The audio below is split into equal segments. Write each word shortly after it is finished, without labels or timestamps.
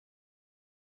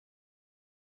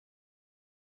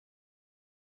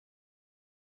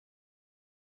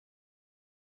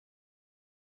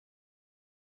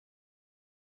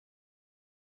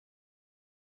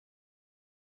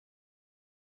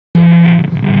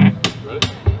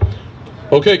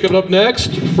Okay, coming up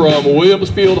next from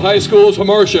Williamsfield High School's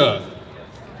Hamartia.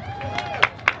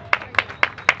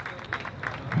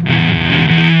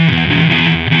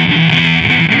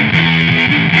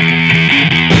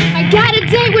 I got a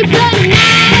date with the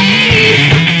night.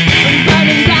 I'm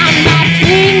burning down my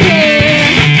finger.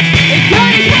 We're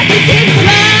gonna cut the kid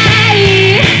dry.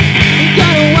 We're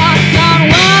gonna walk on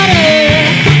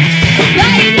water.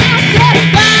 Fighting out the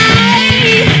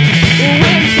fight. The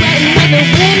wind sweating in the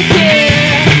winter.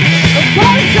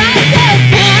 Both sides of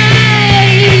time.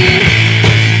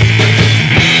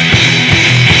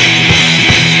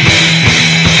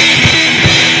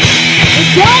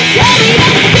 Don't tell me to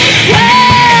fix her.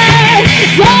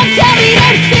 Don't tell me to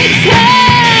fix her.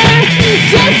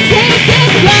 Just take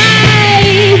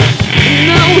goodbye.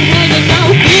 No hanging, no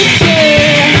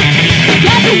picture.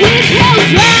 Got the wind held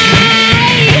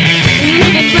dry.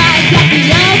 Living brides at the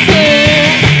altar.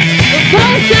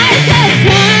 Both sides of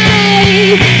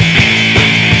time.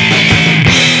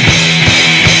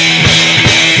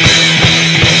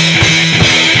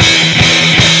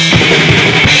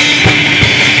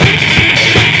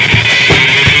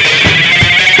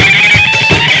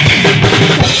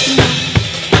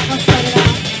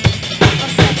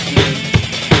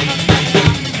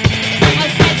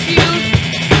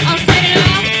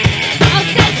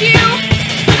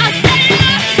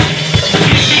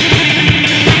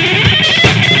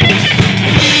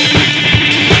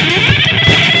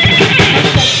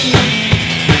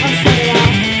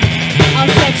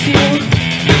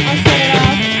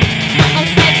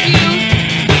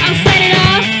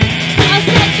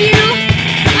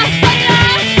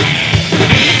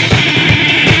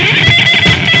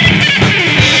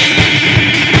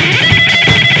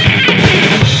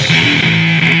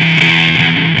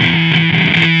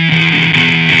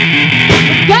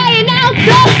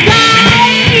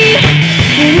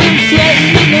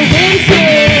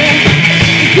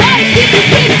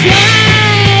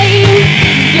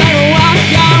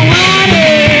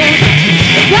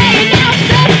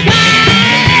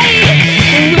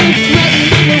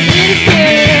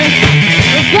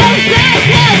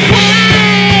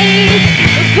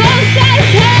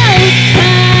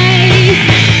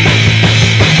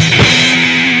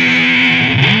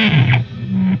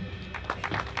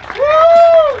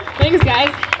 Thanks,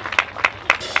 guys.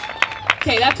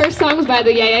 Okay, that first song was by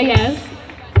the Yeah Yeah Yeahs.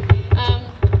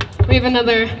 We have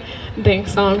another dang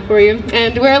song for you,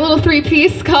 and we're a little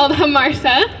three-piece called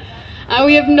Hamartia.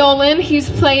 We have Nolan. He's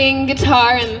playing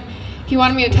guitar, and he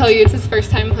wanted me to tell you it's his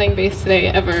first time playing bass today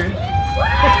ever.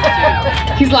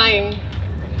 He's lying.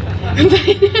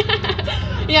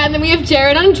 Yeah, and then we have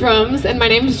Jared on drums, and my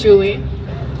name's Julie.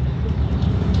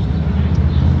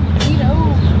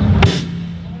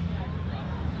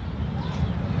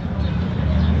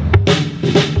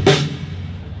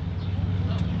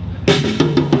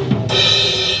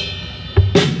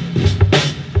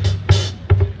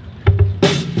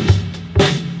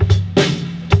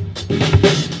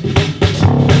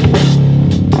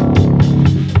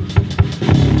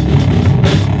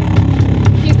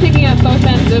 Both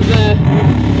ends of the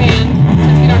band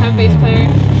since we don't have a bass player.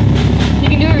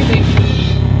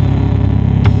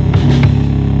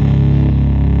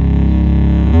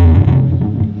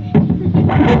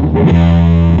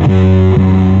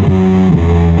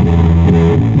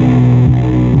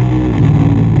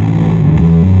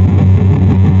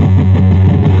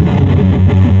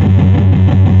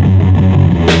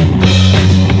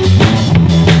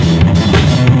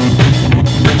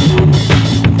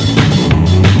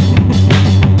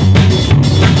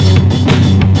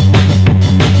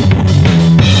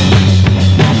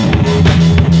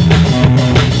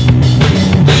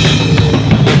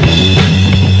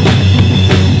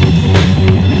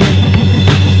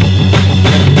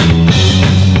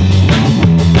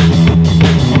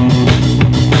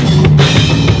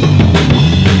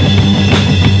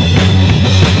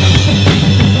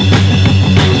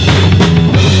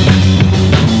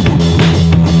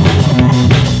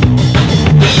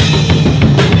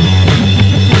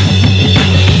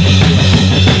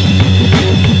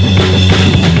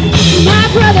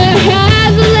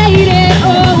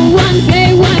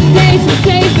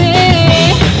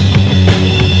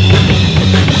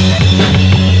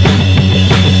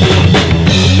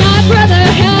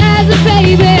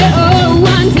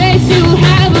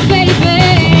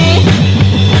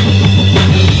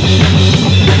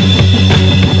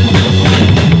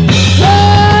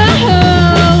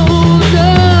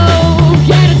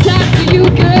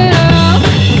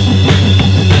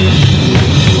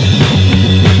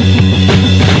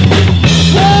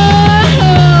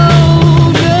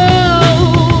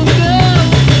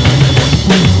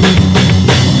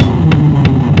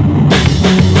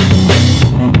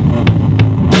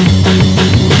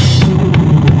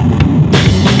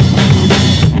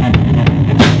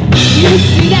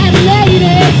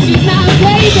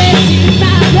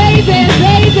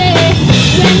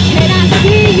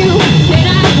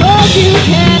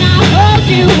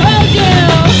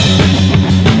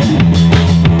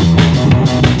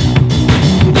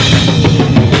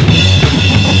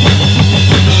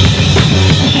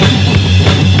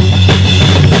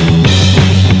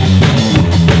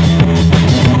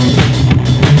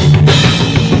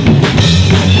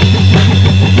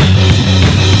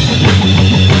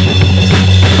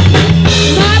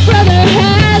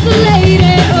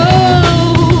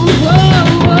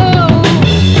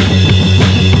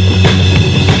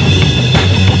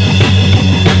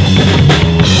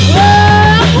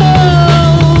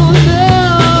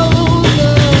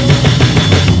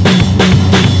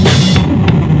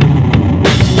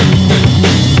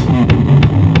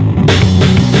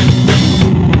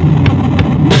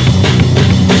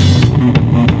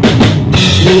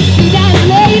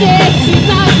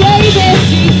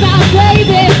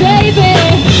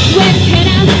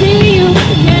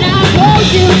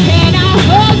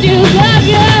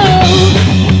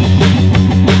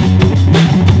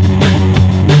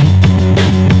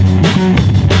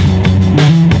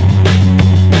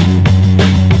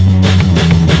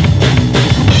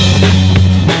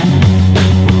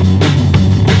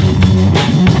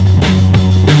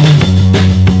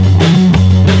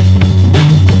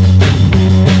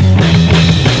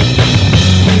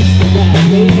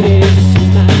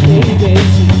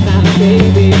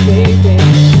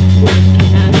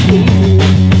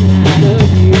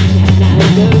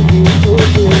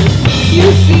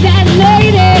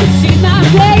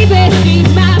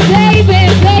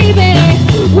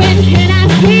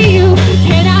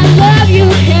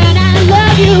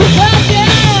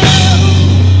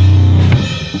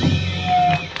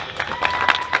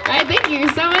 you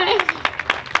so much.